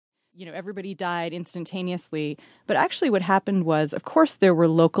everybody died instantaneously. But actually what happened was, of course, there were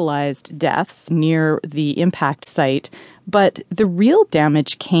localized deaths near the impact site, but the real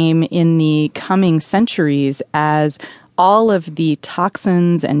damage came in the coming centuries as all of the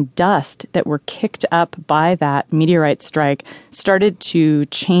toxins and dust that were kicked up by that meteorite strike started to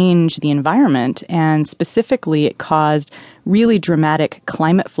change the environment. And specifically, it caused really dramatic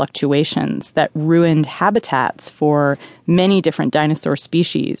climate fluctuations that ruined habitats for many different dinosaur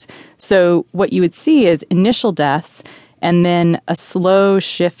species. So what you would see is initial deaths and then a slow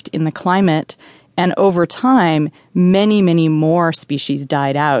shift in the climate. And over time, many, many more species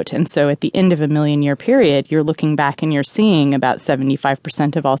died out. And so at the end of a million-year period, you're looking back and you're seeing about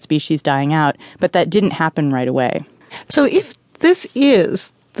 75% of all species dying out. But that didn't happen right away. So if this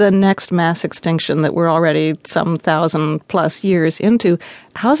is the next mass extinction that we're already some 1,000+ years into,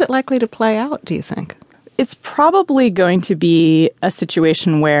 how's it likely to play out, do you think? It's probably going to be a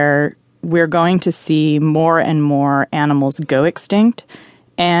situation where we're going to see more and more animals go extinct.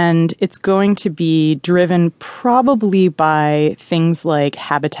 And it's going to be driven probably by things like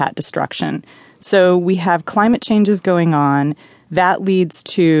habitat destruction. So we have climate changes going on. That leads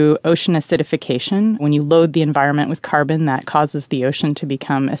to ocean acidification. When you load the environment with carbon, that causes the ocean to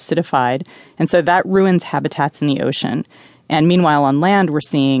become acidified. And so that ruins habitats in the ocean. And meanwhile, on land, we're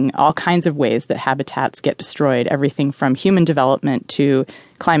seeing all kinds of ways that habitats get destroyed, everything from human development to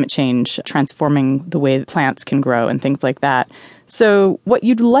climate change, transforming the way that plants can grow and things like that. So what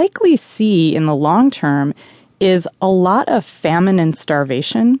you'd likely see in the long term is a lot of famine and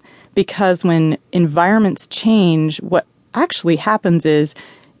starvation, because when environments change, what actually happens is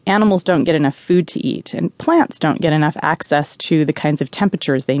animals don't get enough food to eat and plants don't get enough access to the kinds of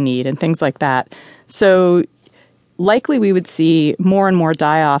temperatures they need and things like that. So likely we would see more and more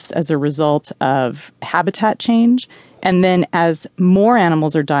die-offs as a result of habitat change. And then as more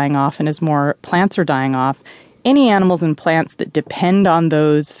animals are dying off and as more plants are dying off, any animals and plants that depend on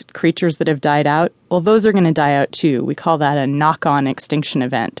those creatures that have died out, well, those are going to die out too. We call that a knock-on extinction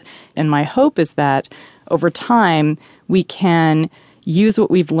event. And my hope is that over time, we can use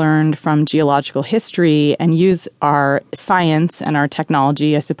what we've learned from geological history and use our science and our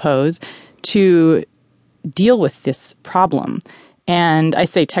technology, I suppose, to deal with this problem. And I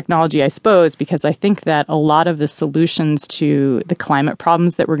say technology, I suppose, because I think that a lot of the solutions to the climate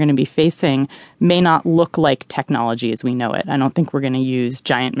problems that we're going to be facing may not look like technology as we know it. I don't think we're going to use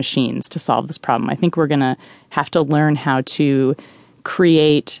giant machines to solve this problem. I think we're going to have to learn how to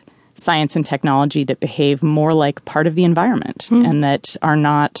create science and technology that behave more like part of the environment and that are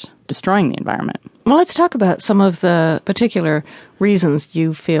not destroying the environment. Well, let's talk about some of the particular reasons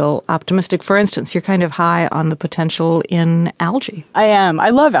you feel optimistic. For instance, you're kind of high on the potential in algae. I am.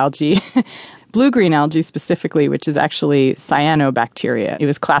 I love algae. Blue-green algae specifically, which is actually cyanobacteria. It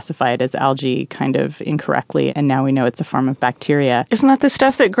was classified as algae kind of incorrectly, and now we know it's a form of bacteria. Isn't that the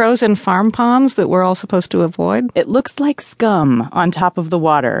stuff that grows in farm ponds that we're all supposed to avoid? It looks like scum on top of the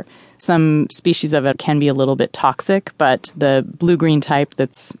water. Some species of it can be a little bit toxic, but the blue-green type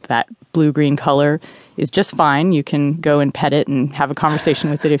that's that blue-green color is just fine. You can go and pet it and have a conversation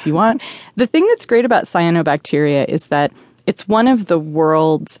with it if you want. The thing that's great about cyanobacteria is that it's one of the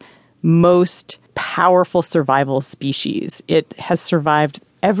world's most powerful survival species. It has survived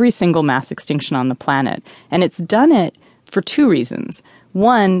every single mass extinction on the planet, and it's done it for two reasons.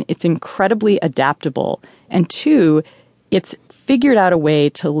 One, it's incredibly adaptable, and two, it's figured out a way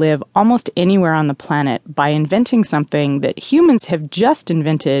to live almost anywhere on the planet by inventing something that humans have just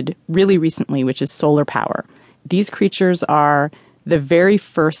invented really recently, which is solar power. These creatures are the very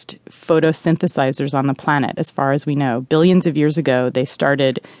first photosynthesizers on the planet, as far as we know. Billions of years ago, they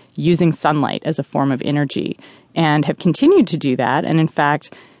started using sunlight as a form of energy and have continued to do that. And in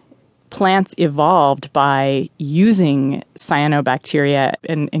fact, plants evolved by using cyanobacteria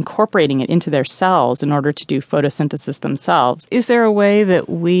and incorporating it into their cells in order to do photosynthesis themselves. Is there a way that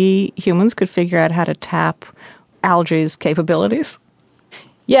we humans could figure out how to tap algae's capabilities?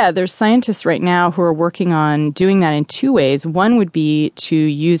 Yeah, there's scientists right now who are working on doing that in two ways. One would be to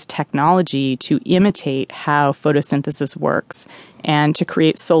use technology to imitate how photosynthesis works and to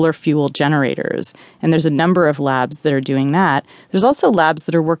create solar fuel generators. And there's a number of labs that are doing that. There's also labs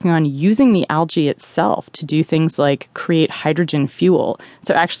that are working on using the algae itself to do things like create hydrogen fuel.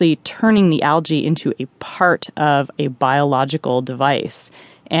 So actually turning the algae into a part of a biological device.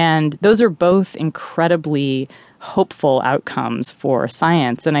 And those are both incredibly hopeful outcomes for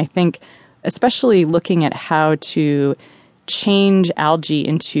science. And I think especially looking at how to change algae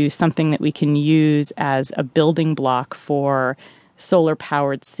into something that we can use as a building block for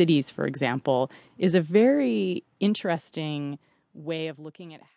solar-powered cities, for example, is a very interesting way of looking at